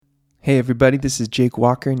Hey everybody, this is Jake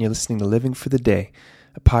Walker and you're listening to Living for the Day,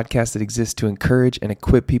 a podcast that exists to encourage and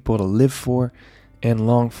equip people to live for and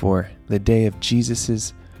long for the day of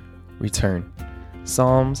Jesus' return.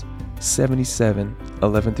 Psalms 77,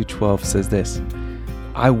 11 through 12 says this,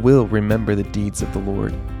 I will remember the deeds of the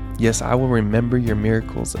Lord. Yes, I will remember your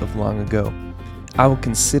miracles of long ago. I will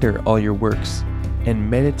consider all your works and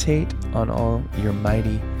meditate on all your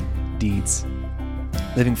mighty deeds.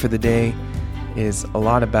 Living for the Day is a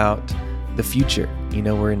lot about the future.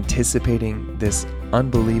 We're anticipating this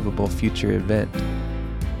unbelievable future event.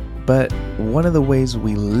 But one of the ways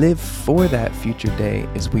we live for that future day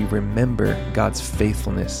is we remember God's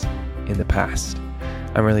faithfulness in the past.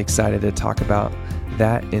 I'm really excited to talk about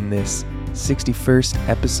that in this 61st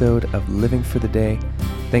episode of Living for the Day.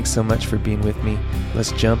 Thanks so much for being with me.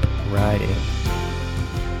 Let's jump right in.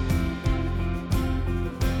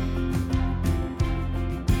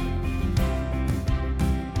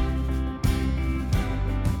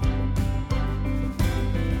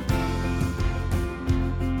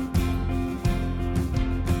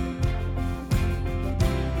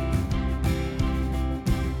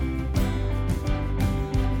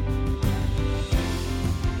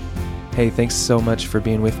 Hey, thanks so much for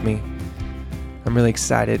being with me. I'm really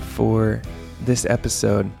excited for this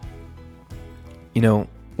episode.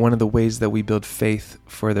 One of the ways that we build faith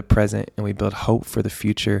for the present and we build hope for the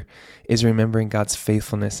future is remembering God's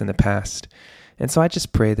faithfulness in the past. And so I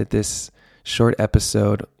just pray that this short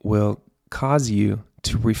episode will cause you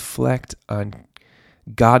to reflect on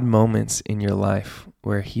God moments in your life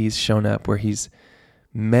where He's shown up, where He's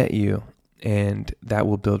met you, and that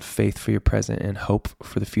will build faith for your present and hope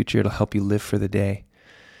for the future. It'll help you live for the day.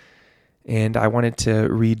 And I wanted to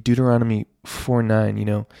read Deuteronomy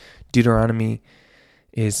 4:9. Deuteronomy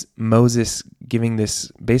is Moses giving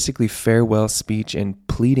this basically farewell speech and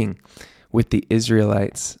pleading with the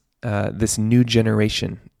Israelites, this new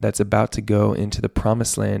generation that's about to go into the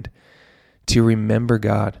promised land, to remember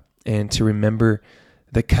God and to remember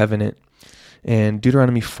the covenant. And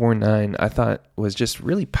Deuteronomy 4:9 I thought was just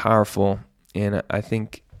really powerful. And I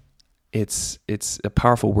think it's a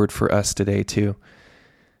powerful word for us today too.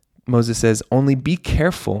 Moses says, only be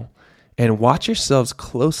careful and watch yourselves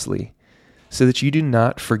closely so that you do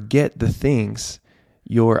not forget the things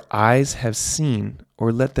your eyes have seen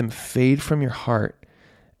or let them fade from your heart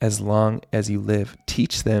as long as you live.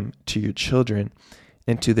 Teach them to your children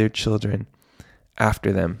and to their children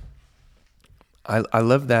after them. I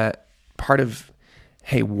love that part of,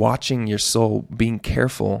 watching your soul, being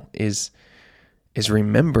careful is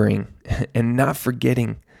remembering and not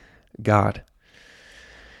forgetting God.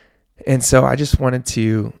 And so I just wanted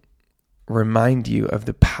to remind you of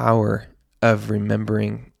the power of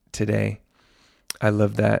remembering today. I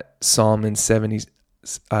love that Psalm 77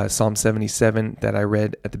 that I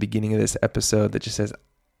read at the beginning of this episode that just says,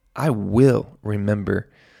 I will remember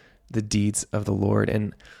the deeds of the Lord.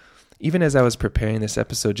 And even as I was preparing this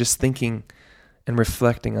episode, just thinking and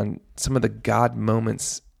reflecting on some of the God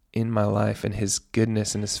moments in my life and His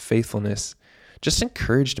goodness and His faithfulness just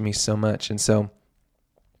encouraged me so much. And so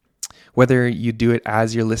whether you do it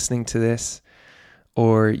as you're listening to this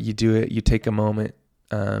or you take a moment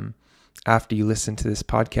after you listen to this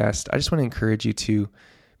podcast, I just want to encourage you to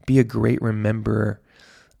be a great rememberer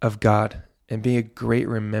of God and be a great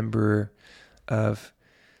rememberer of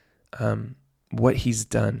what He's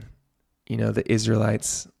done. The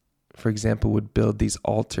Israelites, for example, would build these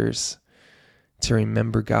altars to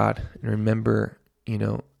remember God and remember,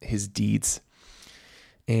 His deeds.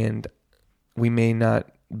 And we may not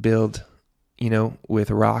build, with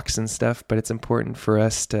rocks and stuff, but it's important for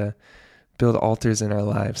us to build altars in our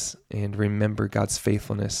lives and remember God's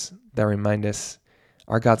faithfulness that remind us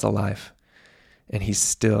our God's alive and He's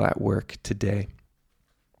still at work today.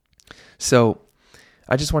 So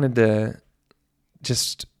I just wanted to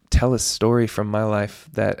just tell a story from my life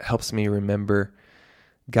that helps me remember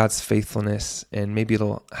God's faithfulness, and maybe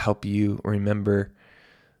it'll help you remember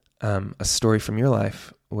a story from your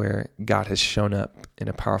life where God has shown up in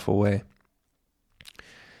a powerful way.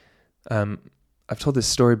 I've told this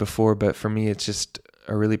story before, but for me, it's just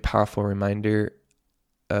a really powerful reminder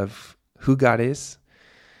of who God is,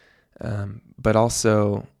 but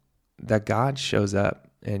also that God shows up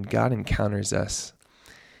and God encounters us.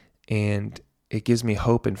 And it gives me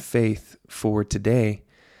hope and faith for today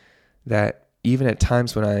that even at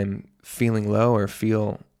times when I'm feeling low or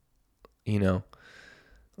feel,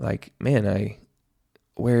 like, man,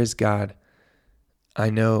 where is God?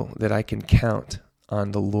 I know that I can count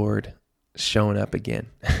on the Lord showing up again.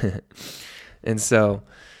 And so,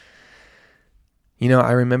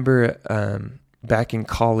 I remember back in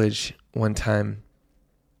college one time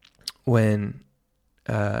when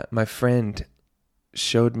my friend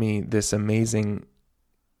showed me this amazing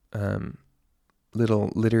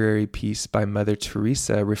little literary piece by Mother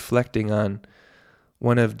Teresa reflecting on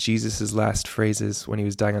one of Jesus's last phrases when he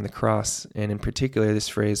was dying on the cross. And in particular, this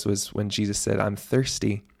phrase was when Jesus said, "I'm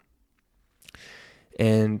thirsty."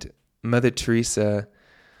 And Mother Teresa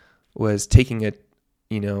was taking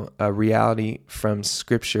a reality from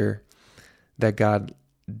Scripture that God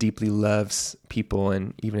deeply loves people.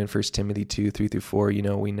 And even in 1 Timothy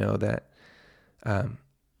 2:3-4, we know that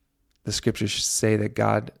the Scriptures say that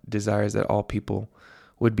God desires that all people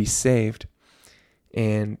would be saved.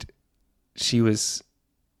 And she was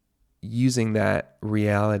using that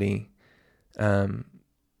reality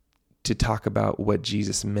to talk about what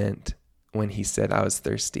Jesus meant when he said, "I was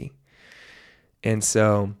thirsty." And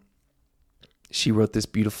so she wrote this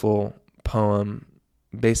beautiful poem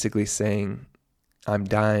basically saying, "I'm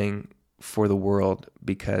dying for the world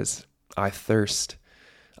because I thirst.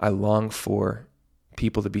 I long for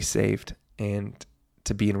people to be saved and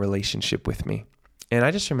to be in relationship with me." And I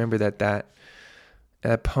just remember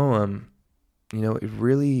that poem, it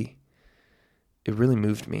really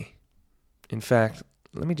moved me. In fact,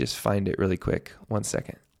 let me just find it really quick. 1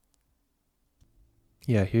 second.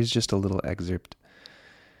 Yeah, here's just a little excerpt.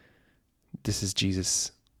 This is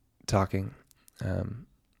Jesus talking.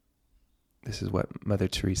 This is what Mother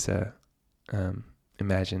Teresa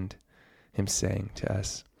imagined him saying to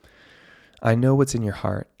us. "I know what's in your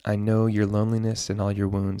heart. I know your loneliness and all your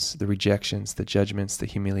wounds, the rejections, the judgments, the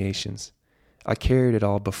humiliations. I carried it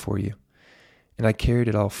all before you, and I carried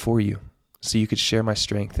it all for you, so you could share my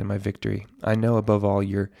strength and my victory. I know above all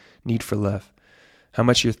your need for love, how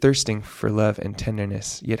much you're thirsting for love and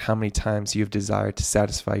tenderness, yet how many times you have desired to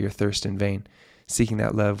satisfy your thirst in vain, seeking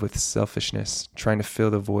that love with selfishness, trying to fill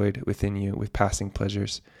the void within you with passing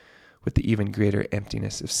pleasures, with the even greater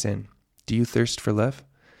emptiness of sin. Do you thirst for love?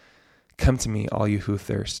 Come to me, all you who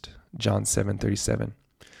thirst." John 7:37.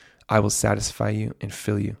 "I will satisfy you and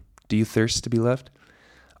fill you. Do you thirst to be loved?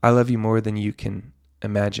 I love you more than you can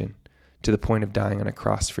imagine, to the point of dying on a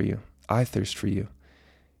cross for you. I thirst for you.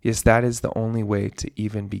 Yes, that is the only way to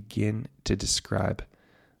even begin to describe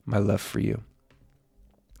my love for you."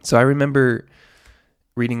 So I remember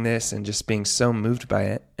reading this and just being so moved by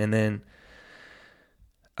it. And then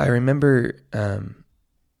I remember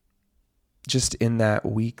just in that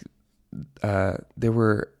week, there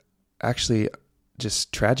were actually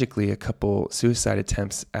just tragically a couple suicide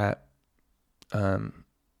attempts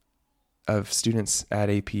of students at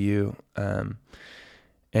APU.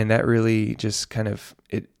 And that really just kind of,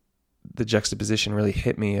 the juxtaposition really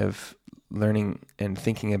hit me of learning and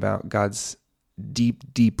thinking about God's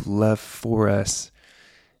deep, deep love for us.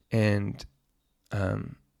 And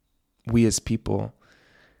we as people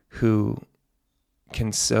who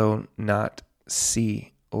can so not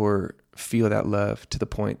see or feel that love to the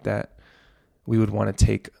point that we would want to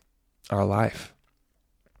take our life.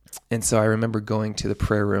 And so I remember going to the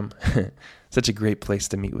prayer room, such a great place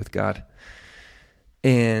to meet with God.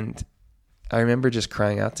 And I remember just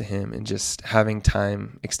crying out to him and just having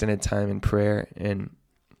time, extended time in prayer, and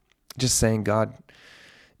just saying, "God,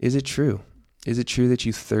 is it true? Is it true that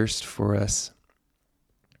you thirst for us?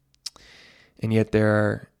 And yet there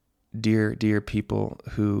are dear, dear people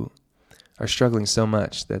who are struggling so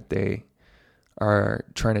much that they are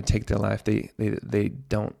trying to take their life. They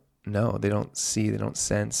don't know, they don't see, they don't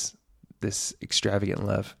sense this extravagant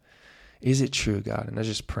love. Is it true, God?" And I was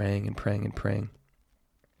just praying and praying and praying.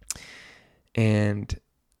 And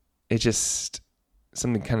it just,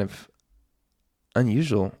 something kind of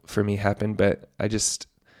unusual for me happened, but I just,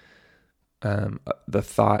 the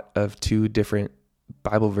thought of two different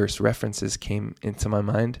Bible verse references came into my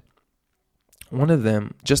mind. One of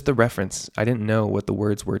them, just the reference, I didn't know what the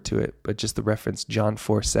words were to it, but just the reference, John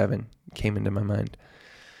 4:7, came into my mind.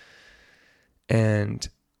 And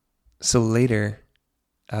so later,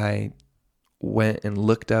 I went and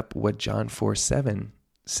looked up what John 4:7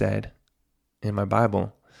 said in my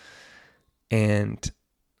Bible. And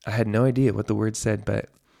I had no idea what the word said, but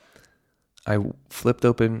I flipped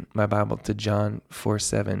open my Bible to John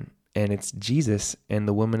 4:7, and it's Jesus and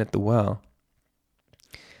the woman at the well.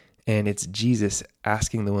 And it's Jesus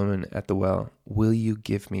asking the woman at the well, "Will you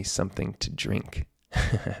give me something to drink?"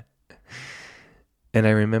 And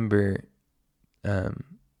I remember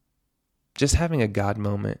just having a God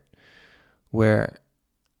moment where,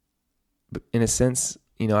 in a sense,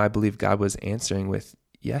 I believe God was answering with,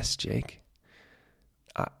 "Yes, Jake.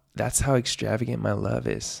 That's how extravagant my love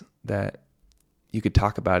is," that you could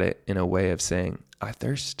talk about it in a way of saying, "I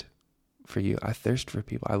thirst for you. I thirst for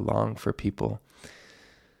people. I long for people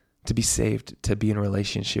to be saved, to be in a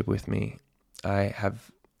relationship with me. I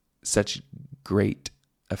have such great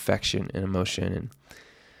affection and emotion and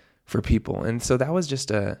for people. And so that was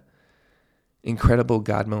just a incredible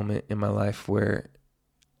God moment in my life where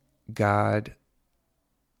God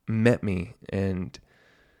met me and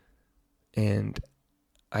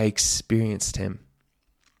I experienced him.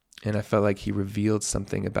 And I felt like he revealed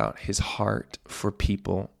something about his heart for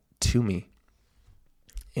people to me.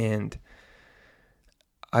 And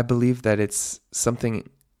I believe that it's something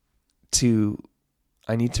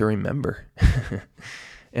I need to remember.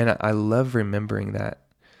 And I love remembering that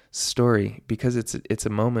story because it's a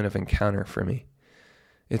moment of encounter for me.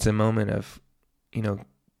 It's a moment of,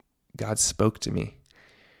 God spoke to me.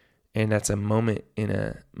 And that's a moment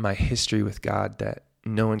in my history with God that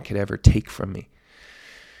no one could ever take from me.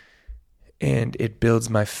 And it builds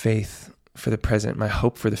my faith for the present, my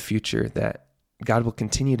hope for the future, that God will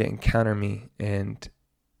continue to encounter me and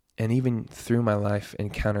even through my life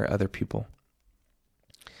encounter other people.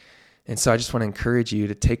 And so I just want to encourage you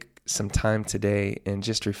to take some time today and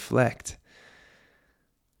just reflect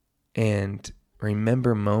and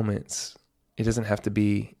remember moments. It doesn't have to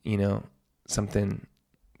be, something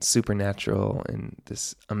supernatural and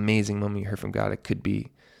this amazing moment you heard from God. It could be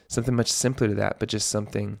something much simpler to that, but just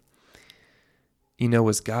something,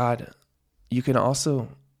 was God. You can also,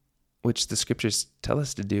 which the scriptures tell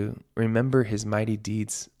us to do, remember his mighty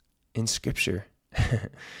deeds in scripture.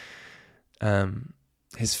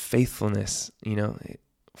 His faithfulness,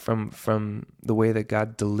 from the way that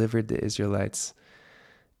God delivered the Israelites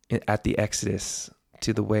at the Exodus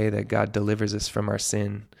to the way that God delivers us from our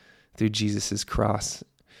sin through Jesus's cross,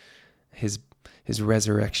 his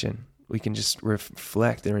resurrection. We can just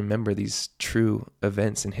reflect and remember these true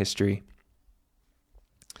events in history.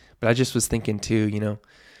 But I just was thinking too,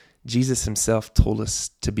 Jesus himself told us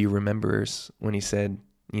to be rememberers when he said,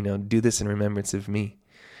 do this in remembrance of me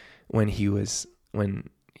when he was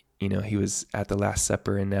at the Last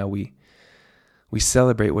Supper, and now we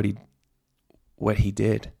celebrate what he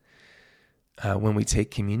did when we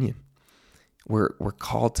take communion. We're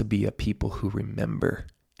called to be a people who remember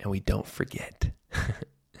and we don't forget.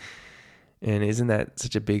 And isn't that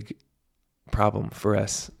such a big problem for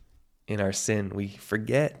us in our sin? We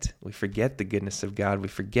forget the goodness of God. We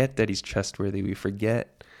forget that he's trustworthy. We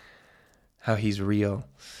forget how he's real.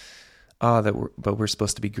 But we're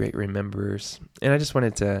supposed to be great rememberers. And I just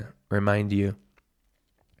wanted to remind you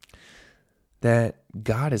that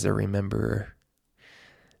God is a rememberer.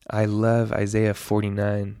 I love Isaiah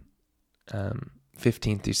 49,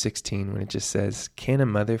 15 through 16, when it just says, "Can a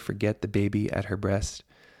mother forget the baby at her breast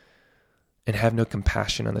and have no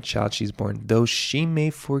compassion on the child she's born? Though she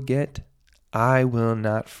may forget, I will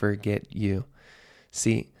not forget you.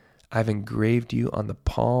 See, I've engraved you on the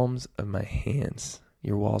palms of my hands.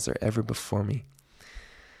 Your walls are ever before me."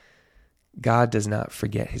 God does not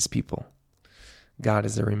forget his people. God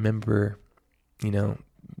is a rememberer. The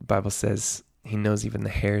Bible says he knows even the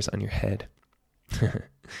hairs on your head.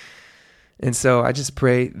 And so I just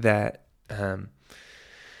pray that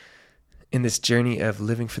in this journey of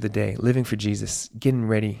living for the day, living for Jesus, getting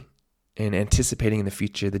ready and anticipating in the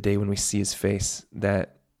future, the day when we see his face,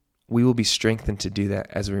 that we will be strengthened to do that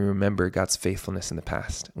as we remember God's faithfulness in the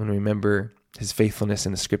past, when we remember his faithfulness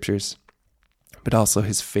in the scriptures, but also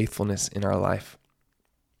his faithfulness in our life.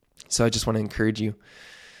 So I just want to encourage you,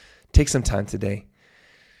 take some time today,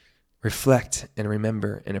 reflect and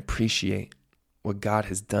remember and appreciate what God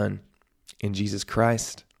has done in Jesus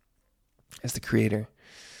Christ as the creator,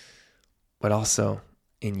 but also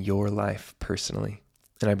in your life personally.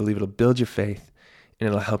 And I believe it'll build your faith and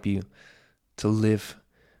it'll help you to live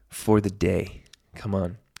for the day. Come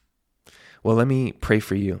on. Well, let me pray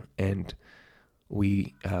for you and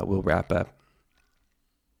we will wrap up.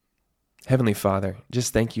 Heavenly Father,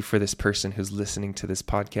 just thank you for this person who's listening to this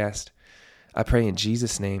podcast. I pray in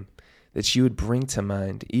Jesus' name that you would bring to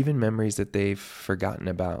mind even memories that they've forgotten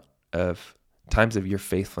about, of times of your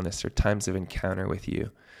faithfulness or times of encounter with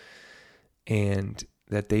you, and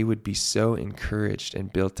that they would be so encouraged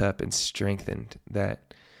and built up and strengthened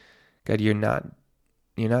that, God, you're not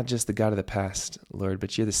just the God of the past, Lord,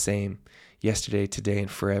 but you're the same yesterday, today,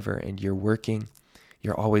 and forever, and you're working.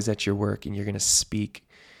 You're always at your work, and you're going to speak.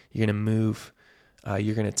 You're going to move.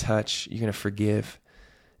 You're going to touch. You're going to forgive.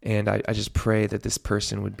 And I just pray that this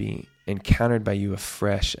person would be encountered by you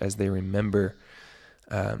afresh as they remember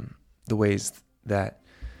the ways that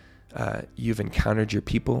you've encountered your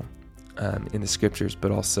people in the scriptures,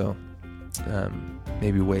 but also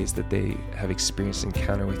maybe ways that they have experienced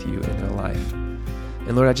encounter with you in their life.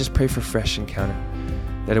 And Lord, I just pray for fresh encounter,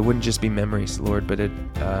 that it wouldn't just be memories, Lord, but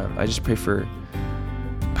I just pray for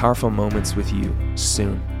powerful moments with you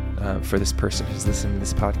soon for this person who's listening to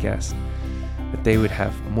this podcast, that they would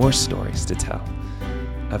have more stories to tell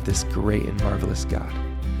of this great and marvelous God.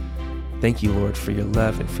 Thank you, Lord, for your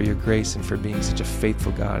love and for your grace and for being such a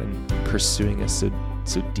faithful God and pursuing us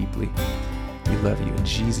so deeply. We love you in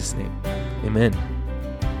Jesus' name. Amen.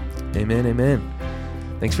 Amen, amen.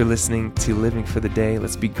 Thanks for listening to Living for the Day.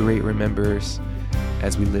 Let's be great rememberers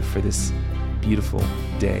as we live for this beautiful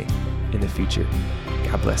day in the future.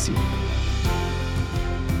 God bless you.